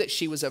we know that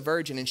she was a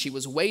virgin and she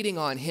was waiting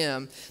on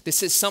him.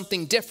 This is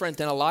something different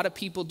than a lot of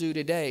people do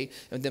today.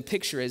 And the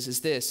picture is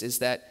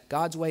that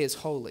God's way is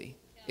holy.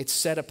 It's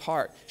set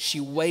apart. She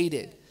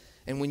waited.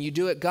 And when you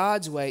do it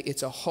God's way,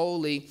 it's a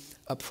holy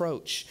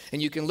approach.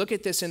 And you can look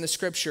at this in the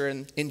scripture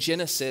in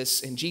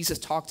Genesis, and Jesus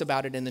talked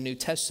about it in the New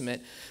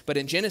Testament. But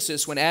in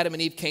Genesis, when Adam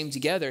and Eve came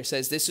together, it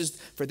says, "This is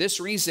for this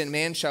reason,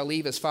 man shall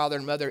leave his father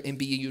and mother and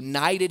be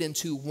united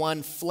into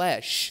one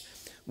flesh."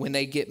 When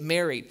they get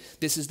married,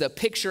 this is the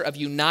picture of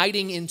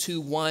uniting into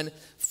one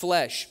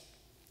flesh.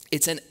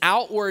 It's an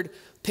outward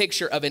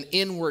picture of an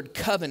inward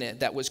covenant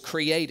that was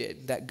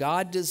created, that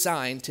God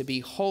designed to be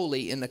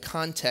holy in the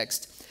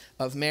context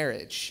of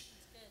marriage.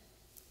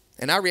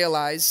 And I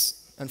realize,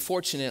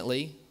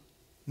 unfortunately,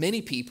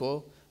 many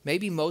people,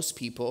 maybe most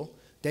people,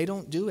 they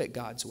don't do it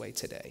God's way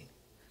today.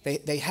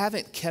 They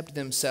haven't kept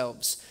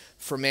themselves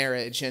for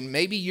marriage. And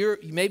maybe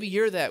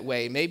you're that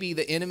way. Maybe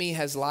the enemy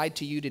has lied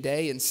to you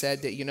today and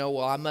said that,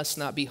 well, I must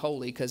not be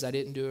holy because I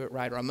didn't do it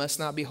right. Or I must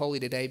not be holy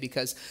today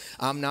because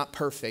I'm not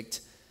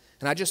perfect.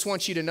 And I just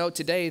want you to know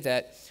today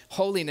that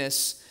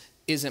holiness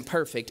isn't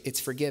perfect. It's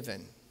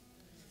forgiven.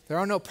 There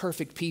are no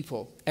perfect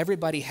people.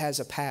 Everybody has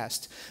a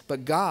past.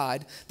 But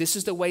God, this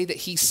is the way that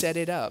he set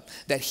it up,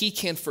 that he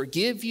can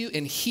forgive you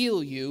and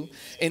heal you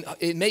and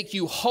make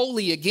you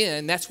holy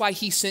again. That's why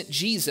he sent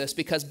Jesus,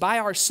 because by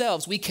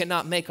ourselves, we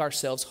cannot make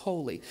ourselves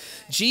holy.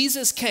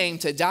 Jesus came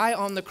to die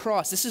on the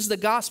cross. This is the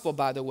gospel,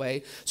 by the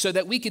way, so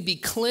that we could be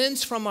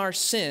cleansed from our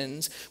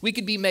sins. We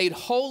could be made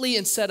holy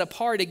and set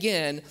apart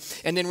again,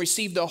 and then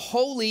receive the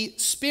Holy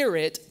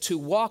Spirit to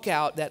walk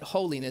out that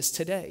holiness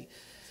today.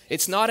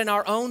 It's not in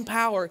our own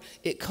power.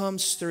 It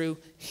comes through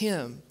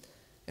him.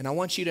 And I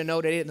want you to know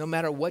that no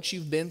matter what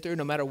you've been through,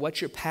 no matter what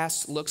your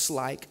past looks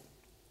like,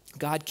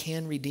 God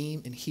can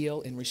redeem and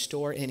heal and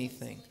restore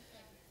anything,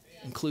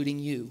 including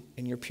you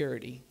and your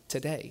purity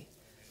today.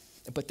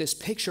 But this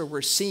picture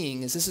we're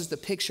seeing this is the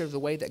picture of the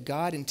way that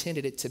God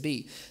intended it to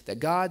be, that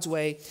God's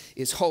way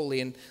is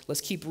holy. And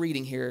let's keep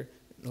reading here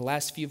in the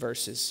last few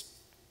verses.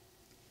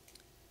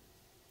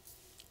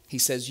 He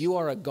says, "You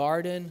are a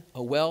garden,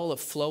 a well of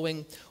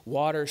flowing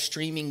water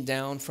streaming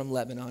down from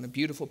Lebanon," a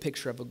beautiful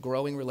picture of a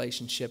growing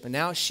relationship. And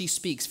now she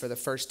speaks for the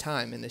first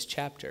time in this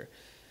chapter.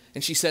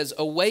 And she says,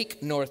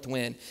 "Awake, north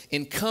wind,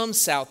 and come,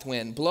 south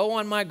wind. Blow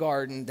on my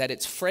garden that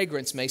its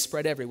fragrance may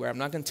spread everywhere." I'm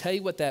not going to tell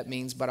you what that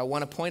means, but I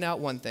want to point out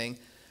one thing.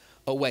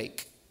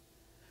 Awake.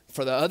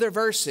 For the other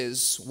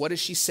verses, what has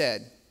she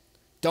said?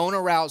 Don't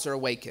arouse or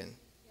awaken.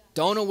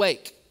 Don't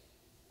awake.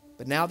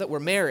 But now that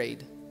we're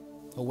married,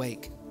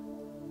 awake.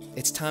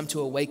 It's time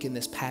to awaken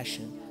this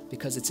passion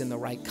because it's in the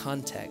right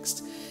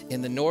context.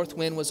 And the north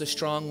wind was a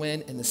strong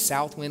wind and the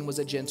south wind was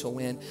a gentle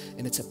wind.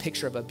 And it's a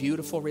picture of a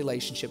beautiful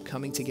relationship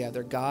coming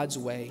together God's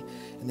way.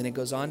 And then it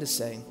goes on to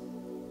say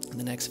in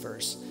the next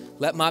verse,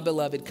 "Let my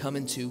beloved come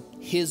into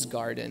his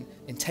garden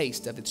and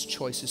taste of its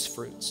choicest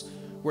fruits."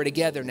 We're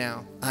together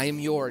now. I am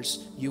yours.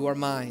 You are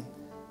mine.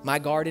 My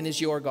garden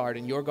is your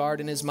garden. Your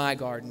garden is my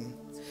garden.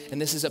 And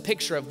this is a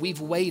picture of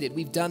we've waited,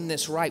 we've done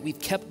this right, we've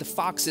kept the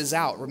foxes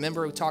out.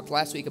 Remember we talked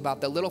last week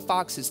about the little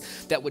foxes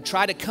that would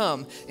try to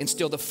come and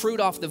steal the fruit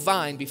off the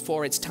vine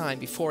before it's time,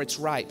 before it's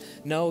ripe.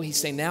 No, he's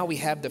saying now we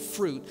have the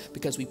fruit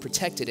because we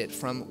protected it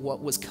from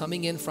what was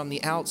coming in from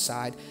the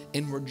outside,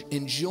 and we're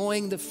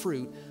enjoying the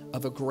fruit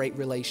of a great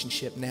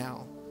relationship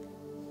now.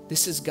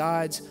 This is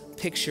God's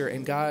picture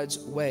and God's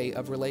way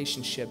of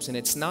relationships. And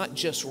it's not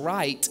just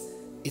right,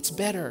 it's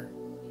better.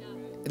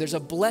 There's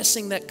a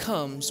blessing that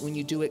comes when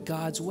you do it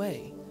God's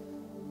way.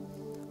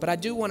 But I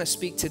do want to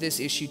speak to this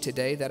issue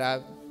today that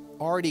I've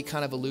already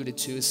kind of alluded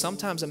to. Is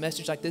sometimes a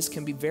message like this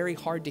can be very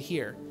hard to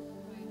hear.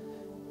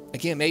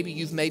 Again, maybe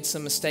you've made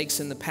some mistakes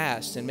in the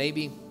past, and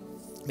maybe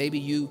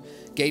you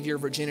gave your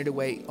virginity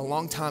away a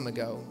long time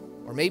ago.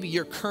 Or maybe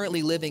you're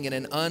currently living in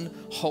an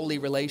unholy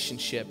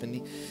relationship,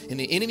 and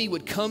the enemy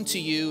would come to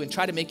you and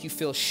try to make you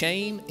feel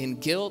shame and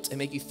guilt and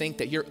make you think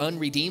that you're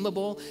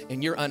unredeemable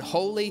and you're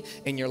unholy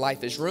and your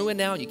life is ruined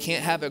now and you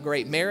can't have a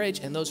great marriage.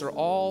 And those are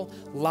all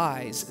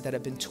lies that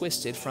have been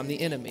twisted from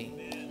the enemy.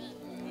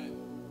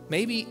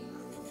 Maybe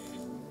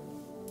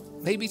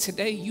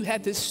today you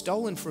had this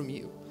stolen from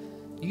you.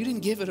 You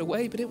didn't give it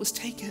away, but it was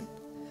taken.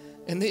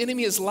 And the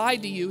enemy has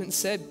lied to you and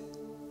said,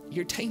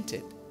 you're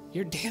tainted,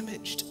 you're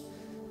damaged.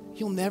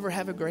 You'll never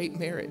have a great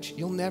marriage.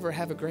 You'll never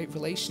have a great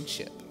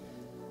relationship.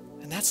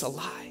 And that's a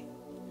lie.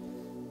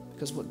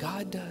 Because what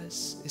God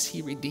does is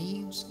he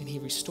redeems and he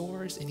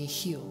restores and he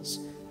heals.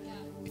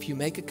 If you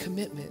make a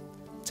commitment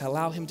to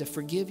allow him to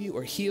forgive you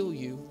or heal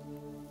you,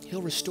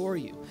 he'll restore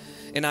you.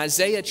 In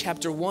Isaiah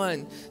chapter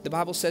 1, the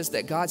Bible says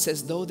that God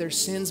says, though their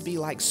sins be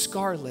like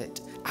scarlet,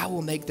 I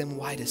will make them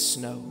white as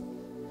snow.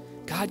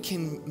 God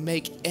can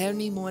make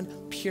anyone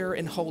pure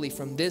and holy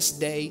from this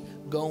day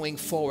going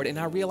forward. And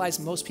I realize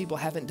most people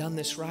haven't done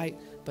this right,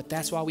 but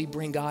that's why we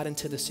bring God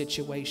into the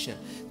situation,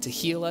 to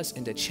heal us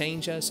and to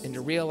change us and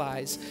to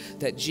realize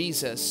that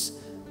Jesus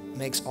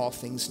makes all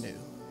things new.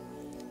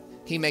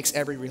 He makes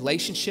every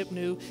relationship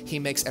new. He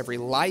makes every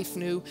life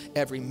new,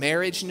 every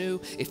marriage new.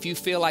 If you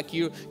feel like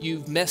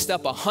you've messed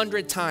up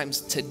 100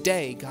 times,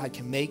 today God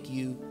can make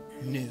you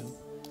new.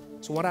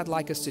 So what I'd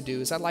like us to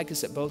do is I'd like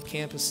us at both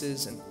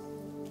campuses and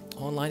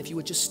online, if you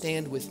would just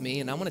stand with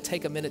me, and I'm going to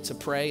take a minute to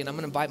pray, and I'm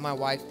going to invite my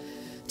wife,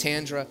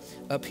 Tandra,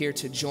 up here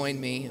to join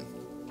me.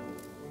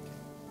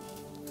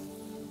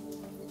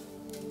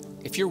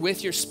 If you're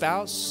with your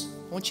spouse,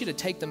 I want you to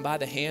take them by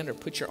the hand or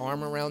put your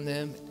arm around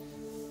them.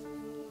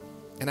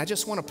 And I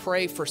just want to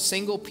pray for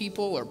single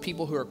people or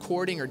people who are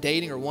courting or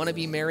dating or want to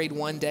be married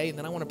one day. And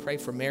then I want to pray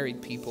for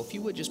married people. If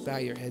you would just bow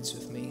your heads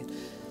with me.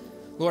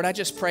 Lord, I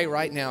just pray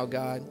right now,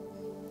 God,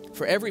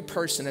 for every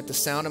person at the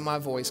sound of my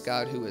voice,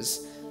 God, who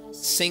is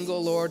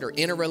single, Lord, or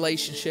in a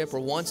relationship or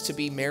wants to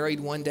be married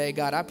one day.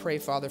 God, I pray,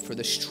 Father, for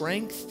the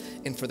strength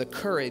and for the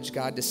courage,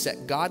 God, to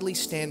set godly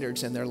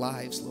standards in their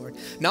lives, Lord.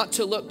 Not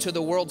to look to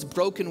the world's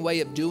broken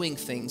way of doing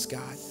things,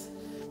 God.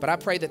 But I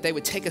pray that they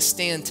would take a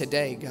stand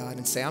today, God,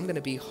 and say, I'm going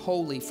to be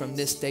holy from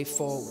this day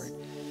forward.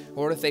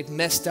 Lord, if they've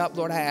messed up,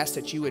 Lord, I ask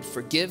that you would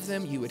forgive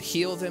them, you would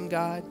heal them,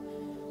 God,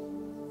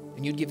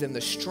 and you'd give them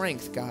the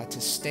strength, God, to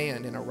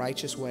stand in a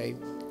righteous way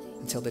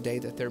until the day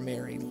that they're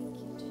married.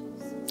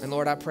 And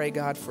Lord, I pray,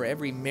 God, for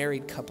every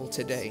married couple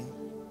today.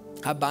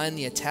 I bind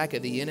the attack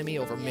of the enemy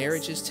over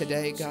marriages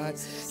today, God.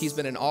 He's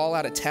been an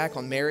all-out attack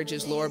on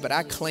marriages, Lord, but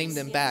I claim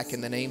them back in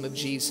the name of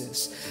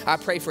Jesus. I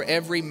pray for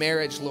every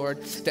marriage,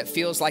 Lord, that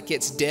feels like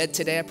it's dead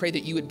today. I pray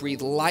that you would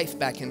breathe life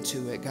back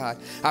into it, God.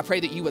 I pray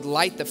that you would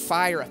light the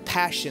fire of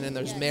passion in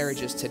those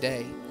marriages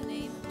today.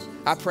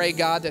 I pray,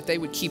 God, that they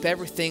would keep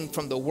everything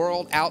from the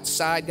world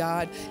outside,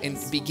 God, and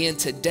begin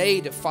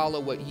today to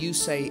follow what you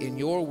say in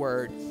your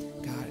word,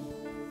 God.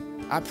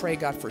 I pray,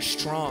 God, for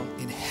strong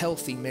and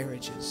healthy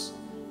marriages.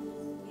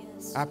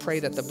 I pray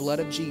that the blood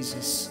of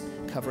Jesus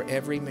cover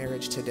every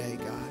marriage today,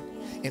 God.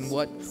 And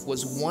what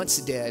was once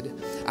dead,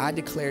 I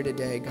declare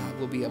today, God,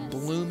 will be a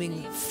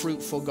blooming,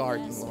 fruitful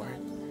garden, Lord.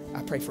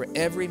 I pray for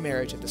every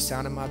marriage at the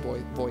sound of my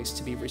voice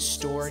to be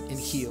restored and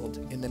healed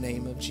in the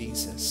name of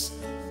Jesus.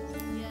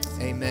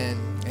 Amen.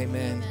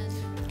 Amen.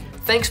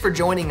 Thanks for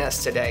joining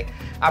us today.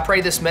 I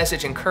pray this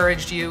message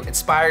encouraged you,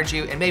 inspired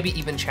you, and maybe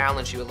even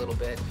challenged you a little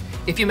bit.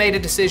 If you made a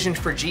decision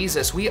for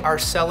Jesus, we are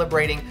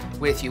celebrating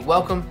with you.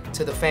 Welcome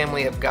to the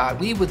family of God.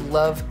 We would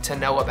love to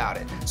know about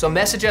it. So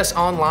message us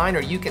online,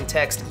 or you can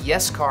text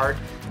YesCard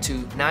to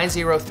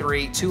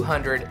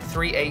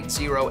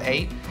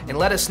 903-200-3808 and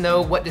let us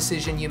know what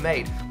decision you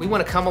made. We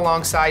want to come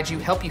alongside you,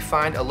 help you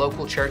find a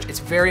local church. It's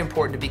very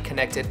important to be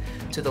connected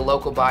to the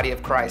local body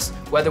of Christ,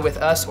 whether with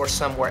us or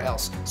somewhere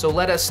else. So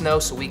let us know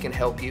so we can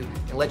help you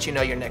and let you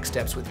know your next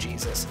steps with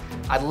Jesus.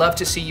 I'd love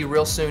to see you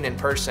real soon in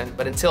person,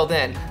 but until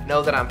then,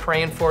 know that I'm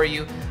praying for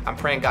you. I'm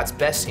praying God's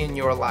best in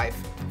your life.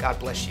 God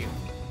bless you.